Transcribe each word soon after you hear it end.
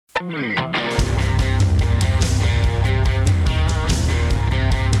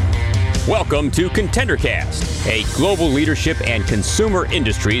Welcome to ContenderCast, a global leadership and consumer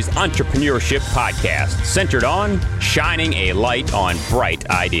industries entrepreneurship podcast centered on shining a light on bright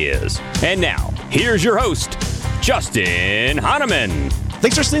ideas. And now, here's your host, Justin Hahnemann.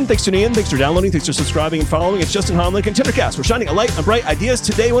 Thanks for listening, thanks for tuning in, thanks for downloading, thanks for subscribing and following. It's Justin Hahnemann, ContenderCast. We're shining a light on bright ideas.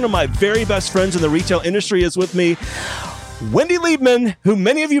 Today, one of my very best friends in the retail industry is with me, Wendy Liebmann, who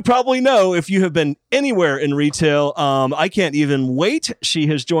many of you probably know if you have been anywhere in retail. I can't even wait. She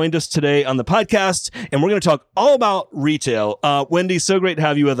has joined us today on the podcast, and we're going to talk all about retail. Wendy, so great to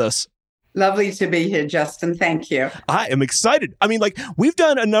have you with us. Lovely to be here, Justin. Thank you. I am excited. I mean, we've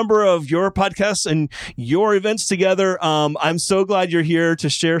done a number of your podcasts and your events together. I'm so glad you're here to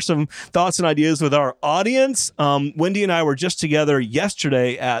share some thoughts and ideas with our audience. Wendy and I were just together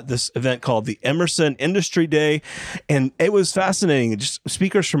yesterday at this event called the Emerson Industry Day, and it was fascinating. Just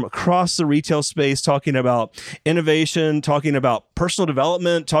speakers from across the retail space talking about innovation, talking about personal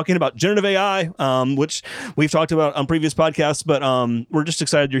development, talking about generative AI, which we've talked about on previous podcasts, but we're just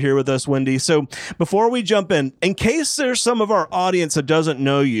excited you're here with us, Wendy. So before we jump in case there's some of our audience that doesn't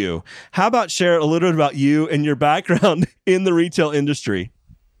know you, how about share a little bit about you and your background in the retail industry?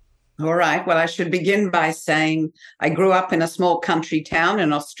 All right. Well, I should begin by saying I grew up in a small country town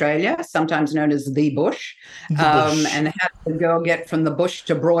in Australia, sometimes known as the Bush, and had to go get from the Bush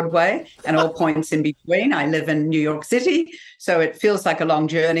to Broadway and all points in between. I live in New York City, so it feels like a long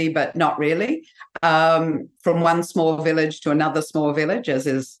journey, but not really. From one small village to another small village, as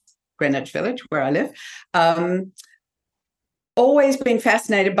is Greenwich Village, where I live. Always been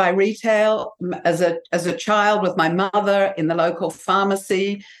fascinated by retail. As a child with my mother in the local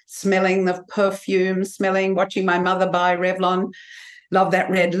pharmacy, smelling the perfume, watching my mother buy Revlon, love that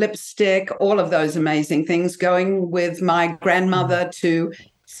red lipstick, all of those amazing things. Going with my grandmother to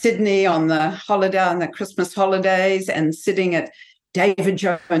Sydney on the Christmas holidays, and sitting at David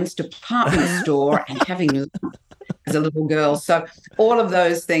Jones' department store and having lunch as a little girl. So all of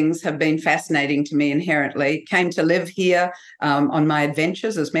those things have been fascinating to me inherently. Came to live here on my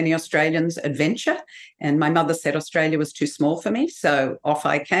adventures, as many Australians adventure. And my mother said Australia was too small for me. So off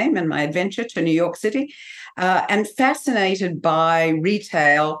I came in my adventure to New York City, and fascinated by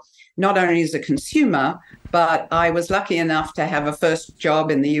retail, not only as a consumer, but I was lucky enough to have a first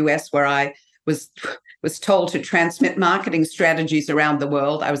job in the US where I was told to transmit marketing strategies around the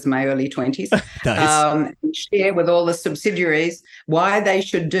world. I was in my early 20s. Nice. And share with all the subsidiaries why they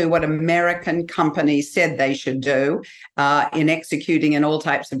should do what American companies said they should do in executing in all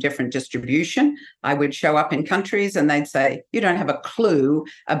types of different distribution. I would show up in countries and they'd say, you don't have a clue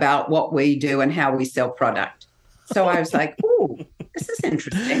about what we do and how we sell product. So I was like, ooh, this is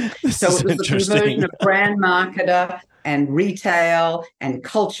interesting. It was the conversion of brand marketer and retail and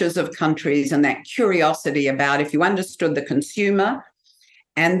cultures of countries, and that curiosity about, if you understood the consumer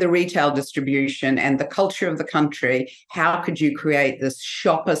and the retail distribution and the culture of the country, how could you create this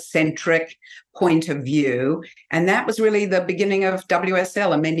shopper-centric point of view? And that was really the beginning of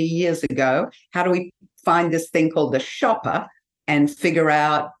WSL many years ago. How do we find this thing called the shopper and figure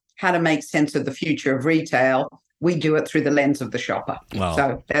out how to make sense of the future of retail? We do it through the lens of the shopper. Wow.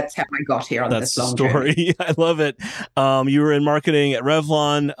 So that's how I got here on this long story. Journey. I love it. You were in marketing at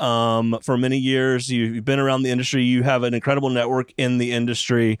Revlon for many years. You've been around the industry. You have an incredible network in the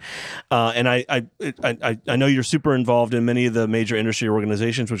industry. And I know you're super involved in many of the major industry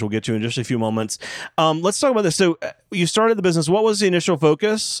organizations, which we'll get to in just a few moments. Let's talk about this. So you started the business. What was the initial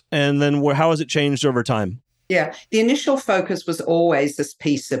focus? And then how has it changed over time? Yeah, the initial focus was always this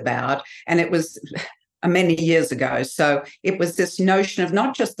piece about, and it was many years ago. So it was this notion of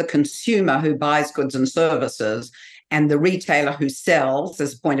not just the consumer who buys goods and services and the retailer who sells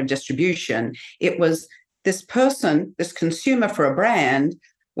as a point of distribution. It was this person, this consumer for a brand,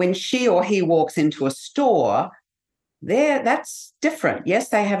 when she or he walks into a store, that's different. Yes,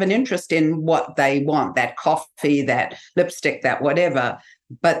 they have an interest in what they want, that coffee, that lipstick, that whatever,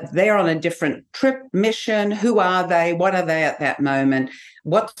 but they're on a different trip, mission. Who are they? What are they at that moment?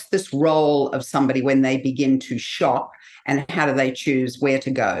 What's this role of somebody when they begin to shop, and how do they choose where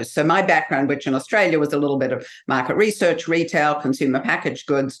to go? So my background, which in Australia was a little bit of market research, retail, consumer packaged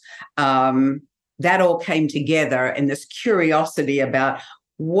goods, that all came together in this curiosity about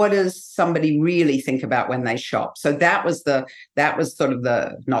what does somebody really think about when they shop? So that was the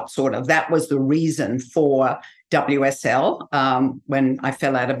reason for WSL when I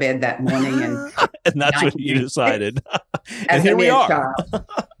fell out of bed that morning. And that's what you decided. And here we are.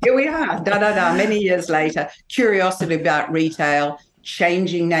 Here we are, many years later. Curiosity about retail,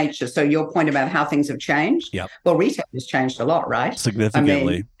 changing nature. So your point about how things have changed. Yep. Well, retail has changed a lot, right?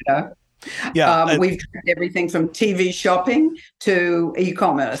 Significantly. Yeah. We've tried everything from TV shopping to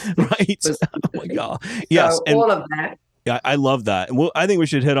e-commerce. Right. Oh my God. Yes. So all of that. Yeah, I love that. Well, I think we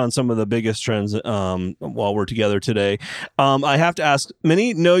should hit on some of the biggest trends while we're together today. I have to ask,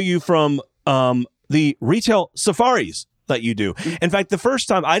 many know you from the retail safaris that you do. In fact, the first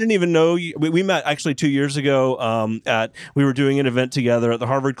time I didn't even know you, we met actually 2 years ago we were doing an event together at the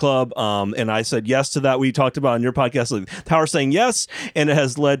Harvard Club. And I said yes to that. We talked about on your podcast, like, Tower saying yes. And it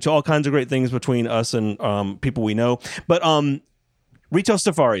has led to all kinds of great things between us and people we know. But retail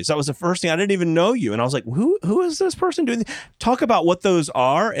safaris, that was the first thing. I didn't even know you. And I was like, who is this person doing? Talk about what those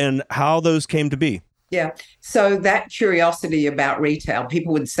are and how those came to be. Yeah. So that curiosity about retail,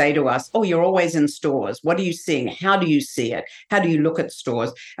 people would say to us, oh, you're always in stores. What are you seeing? How do you see it? How do you look at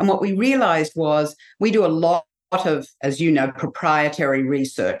stores? And what we realized was we do a lot of, as you know, proprietary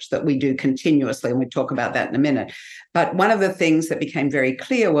research that we do continuously, and we talk about that in a minute. But one of the things that became very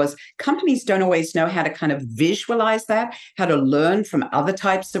clear was companies don't always know how to kind of visualize that, how to learn from other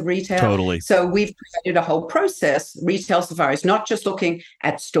types of retail. Totally. So we've created a whole process, retail safaris, not just looking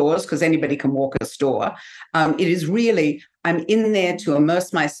at stores, because anybody can walk a store. It is really, I'm in there to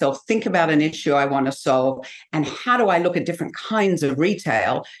immerse myself, think about an issue I want to solve, and how do I look at different kinds of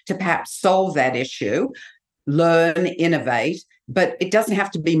retail to perhaps solve that issue, learn, innovate. But it doesn't have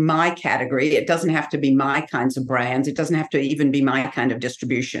to be my category. It doesn't have to be my kinds of brands. It doesn't have to even be my kind of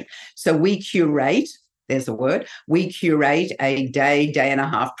distribution. So we curate, there's a word, we curate a day and a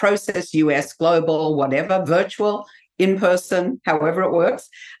half process, US, global, whatever, virtual, in person, however it works.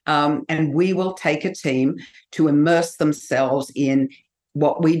 And we will take a team to immerse themselves in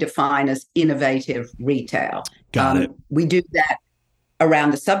what we define as innovative retail. Got it. We do that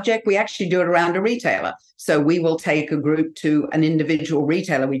around a subject. We actually do it around a retailer. So we will take a group to an individual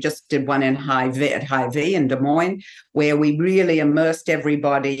retailer. We just did one in Hy-Vee in Des Moines, where we really immersed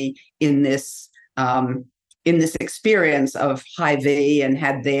everybody in this experience of Hy-Vee and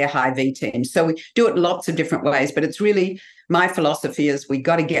had their Hy-Vee team. So we do it lots of different ways, but it's really, my philosophy is we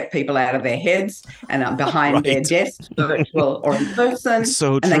got to get people out of their heads and behind Right. their desks, virtual or in person.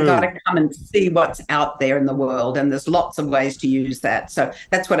 So and true. they got to come and see what's out there in the world. And there's lots of ways to use that. So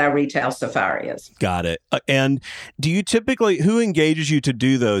that's what our retail safari is. Got it. And do you typically, who engages you to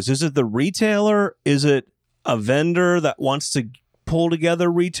do those? Is it the retailer? Is it a vendor that wants to pull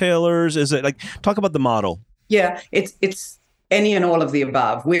together retailers? Is it like, talk about the model. Yeah, it's any and all of the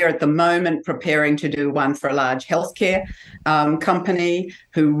above. We're at the moment preparing to do one for a large healthcare company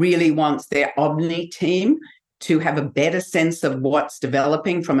who really wants their omni team to have a better sense of what's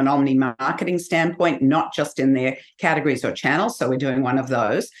developing from an omni marketing standpoint, not just in their categories or channels. So we're doing one of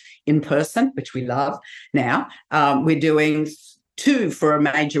those in person, which we love now. We're doing two for a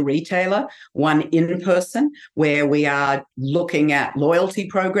major retailer, one in person, where we are looking at loyalty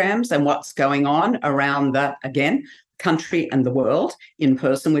programs and what's going on around the, again, country and the world in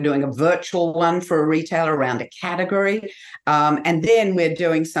person. We're doing a virtual one for a retailer around a category. And then we're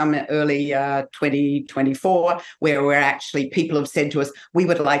doing some early 2024, where we're actually, people have said to us, we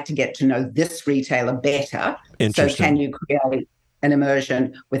would like to get to know this retailer better. So can you create an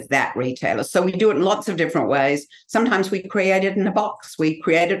immersion with that retailer? So we do it in lots of different ways. Sometimes we create it in a box. We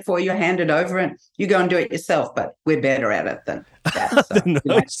create it for you, hand it over, and you go and do it yourself. But we're better at it than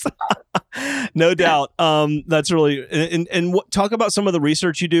that. So no doubt. That's really, and talk about some of the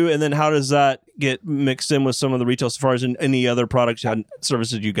research you do, and then how does that get mixed in with some of the retail safaris and any other products and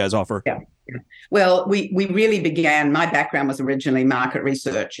services you guys offer? Yeah. Well, we really began, my background was originally market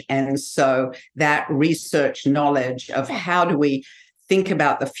research. And so that research knowledge of how do we think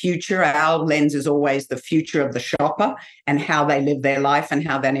about the future, our lens is always the future of the shopper and how they live their life and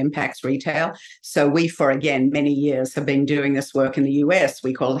how that impacts retail. So we, for again, many years have been doing this work in the US.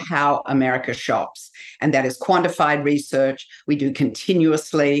 We call it How America Shops. And that is quantified research. We do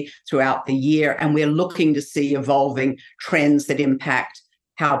continuously throughout the year. And we're looking to see evolving trends that impact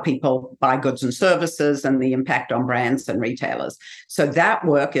how people buy goods and services and the impact on brands and retailers. So that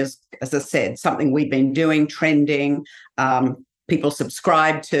work is, as I said, something we've been doing, trending, people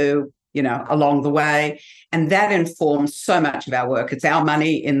subscribe to, along the way. And that informs so much of our work. It's our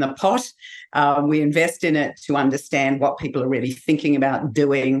money in the pot. We invest in it to understand what people are really thinking about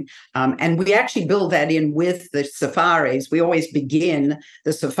doing. And we actually build that in with the safaris. We always begin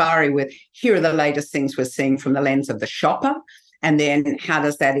the safari with, here are the latest things we're seeing from the lens of the shopper. And then how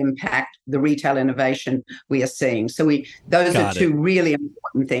does that impact the retail innovation we are seeing? So those are two really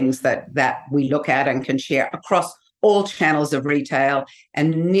important things that we look at and can share across all channels of retail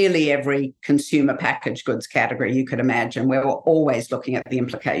and nearly every consumer packaged goods category you could imagine. We're always looking at the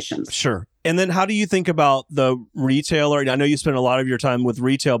implications. Sure. And then how do you think about the retailer? I know you spend a lot of your time with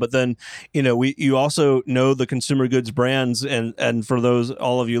retail, but then, you also know the consumer goods brands. And for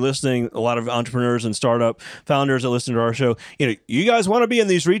all of you listening, a lot of entrepreneurs and startup founders that listen to our show, you guys want to be in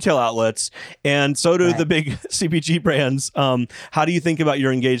these retail outlets, and so do the big CPG brands. How do you think about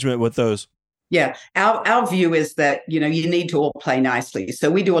your engagement with those? Yeah, our view is that, you need to all play nicely.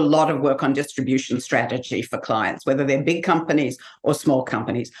 So we do a lot of work on distribution strategy for clients, whether they're big companies or small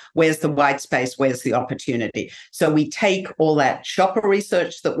companies. Where's the white space? Where's the opportunity? So we take all that shopper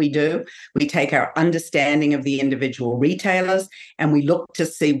research that we do, we take our understanding of the individual retailers, and we look to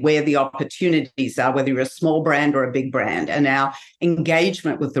see where the opportunities are, whether you're a small brand or a big brand. And our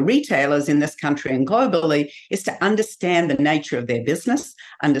engagement with the retailers in this country and globally is to understand the nature of their business,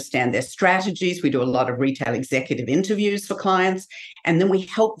 understand their strategy. We do a lot of retail executive interviews for clients, and then we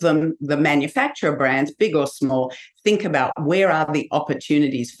help them, the manufacturer brands, big or small, think about where are the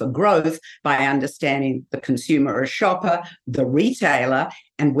opportunities for growth by understanding the consumer or shopper, the retailer,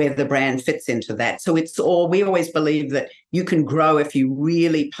 and where the brand fits into that. So we always believe that you can grow if you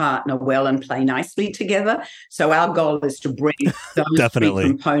really partner well and play nicely together. So our goal is to bring those three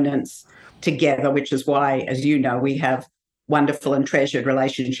components together, which is why, as you know, we have wonderful and treasured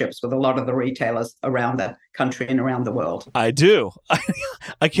relationships with a lot of the retailers around the country and around the world. I do.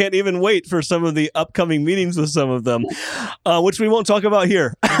 I can't even wait for some of the upcoming meetings with some of them, which we won't talk about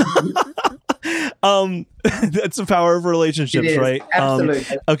here. That's the power of relationships, right?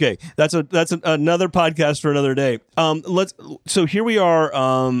 Absolutely. Okay, that's another podcast for another day. So here we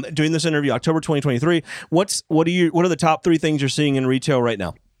are doing this interview, October 2023. What are the top 3 things you're seeing in retail right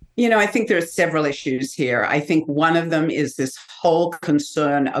now? I think there are several issues here. I think one of them is this whole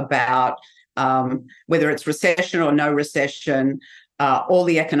concern about whether it's recession or no recession, all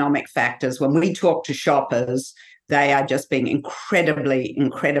the economic factors. When we talk to shoppers, they are just being incredibly,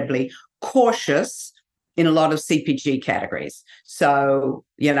 incredibly cautious in a lot of CPG categories. So,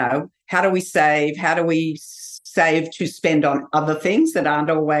 how do we save? How do we save to spend on other things that aren't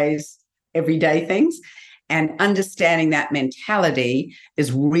always everyday things? And understanding that mentality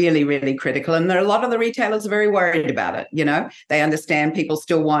is really, really critical. And there are a lot of the retailers are very worried about it. They understand people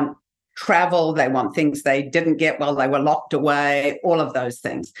still want travel. They want things they didn't get while they were locked away, all of those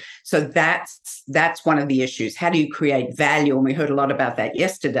things. So that's one of the issues. How do you create value? And we heard a lot about that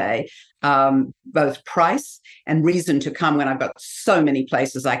yesterday, both price and reason to come when I've got so many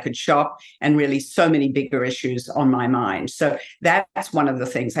places I could shop and really so many bigger issues on my mind. So that's one of the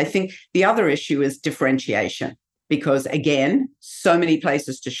things. I think the other issue is differentiation. Because again, so many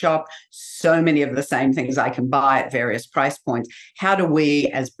places to shop, so many of the same things I can buy at various price points. How do we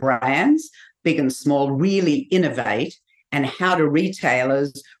as brands, big and small, really innovate? And how do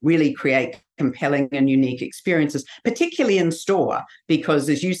retailers really create compelling and unique experiences, particularly in store? Because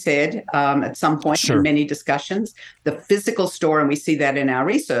as you said, at some point in many discussions, the physical store, and we see that in our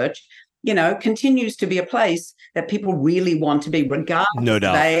research, continues to be a place that people really want to be, regardless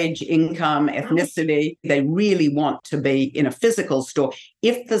of age, income, ethnicity. They really want to be in a physical store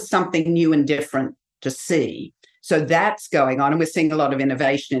if there's something new and different to see. So that's going on, and we're seeing a lot of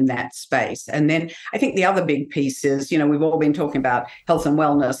innovation in that space. And then I think the other big piece is, we've all been talking about health and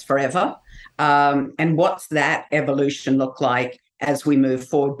wellness forever. And what's that evolution look like as we move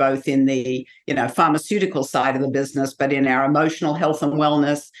forward, both in the, pharmaceutical side of the business, but in our emotional health and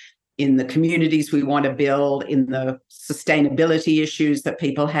wellness, in the communities we want to build, in the sustainability issues that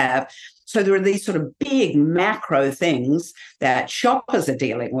people have. So there are these sort of big macro things that shoppers are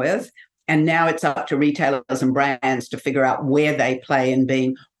dealing with. And now it's up to retailers and brands to figure out where they play in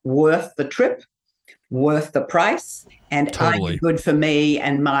being worth the trip, worth the price, and are you good for me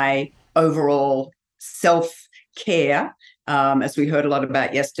and my overall self-care, as we heard a lot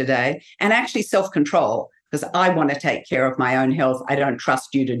about yesterday, and actually self-control. Because I want to take care of my own health. I don't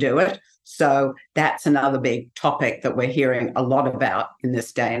trust you to do it. So that's another big topic that we're hearing a lot about in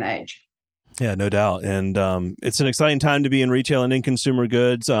this day and age. Yeah, no doubt. And it's an exciting time to be in retail and in consumer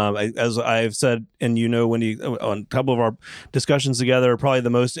goods. As I've said, and Wendy, on a couple of our discussions together, probably the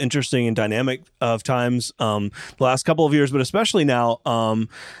most interesting and dynamic of times the last couple of years, but especially now.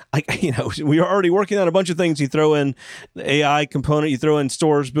 We are already working on a bunch of things. You throw in the AI component, you throw in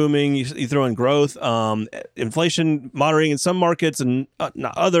stores booming, you throw in growth, inflation moderating in some markets and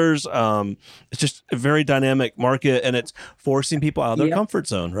not others. It's just a very dynamic market, and it's forcing people out of their comfort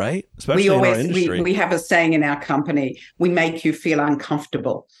zone, right? Especially in our industry. We have a saying in our company, we make you feel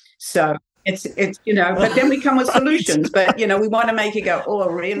uncomfortable. So It's but then we come with solutions. But we want to make you go, oh,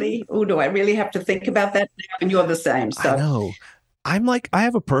 really? Oh, do I really have to think about that now? And you're the same. So I know. I'm like, I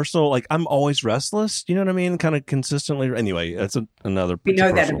have a personal, like, I'm always restless. You know what I mean? Kind of consistently. Anyway, that's another. We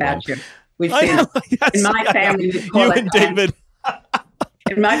know that about you. We've seen it. Yes, in my family, we call you it. And David.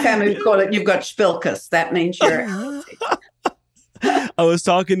 In my family, we call it, you've got spilkus. That means you're. I was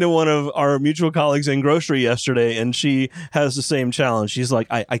talking to one of our mutual colleagues in grocery yesterday, and she has the same challenge. She's like,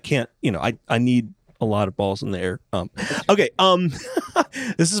 I can't, I need a lot of balls in the air. Okay.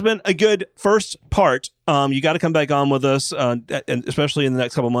 This has been a good first part. You got to come back on with us, and especially in the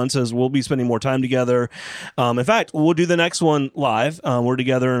next couple of months, as we'll be spending more time together. In fact, we'll do the next one live. We're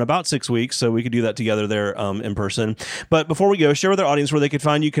together in about 6 weeks, so we could do that together there in person. But before we go, share with our audience where they could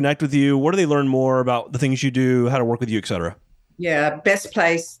find you, connect with you. Where do they learn more about the things you do, how to work with you, et cetera? Yeah, best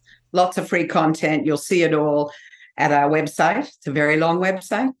place. Lots of free content. You'll see it all at our website. It's a very long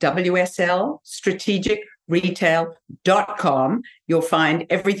website, wslstrategicretail.com. You'll find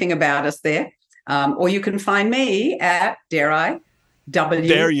everything about us there. Or you can find me at, Dare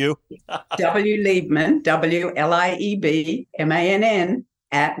you. W Liebmann, WLIEBMANN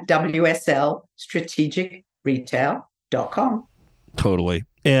at wslstrategicretail.com. Totally.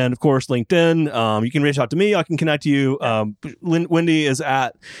 And of course, LinkedIn. You can reach out to me. I can connect you. Wendy is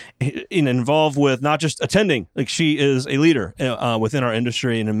involved with not just attending, like she is a leader within our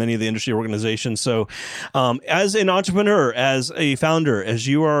industry and in many of the industry organizations. So as an entrepreneur, as a founder, as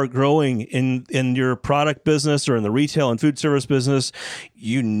you are growing in your product business or in the retail and food service business,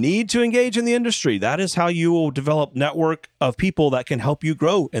 you need to engage in the industry. That is how you will develop network of people that can help you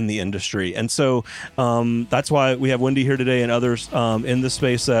grow in the industry. And so that's why we have Wendy here today and others in this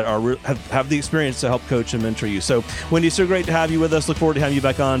space that have the experience to help coach and mentor you. So, Wendy, so great to have you with us. Look forward to having you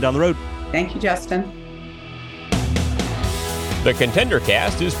back on down the road. Thank you, Justin. The Contender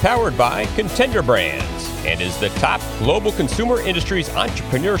Cast is powered by Contender Brands and is the top global consumer industries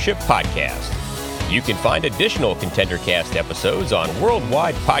entrepreneurship podcast. You can find additional Contender Cast episodes on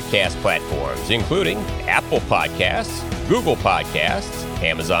worldwide podcast platforms, including Apple Podcasts, Google Podcasts,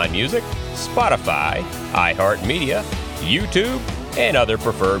 Amazon Music, Spotify, iHeartMedia, YouTube, and other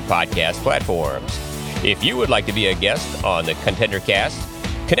preferred podcast platforms. If you would like to be a guest on the Contender Cast,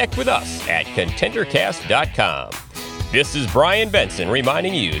 connect with us at contendercast.com. This is Brian Benson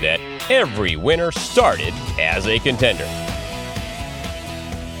reminding you that every winner started as a contender.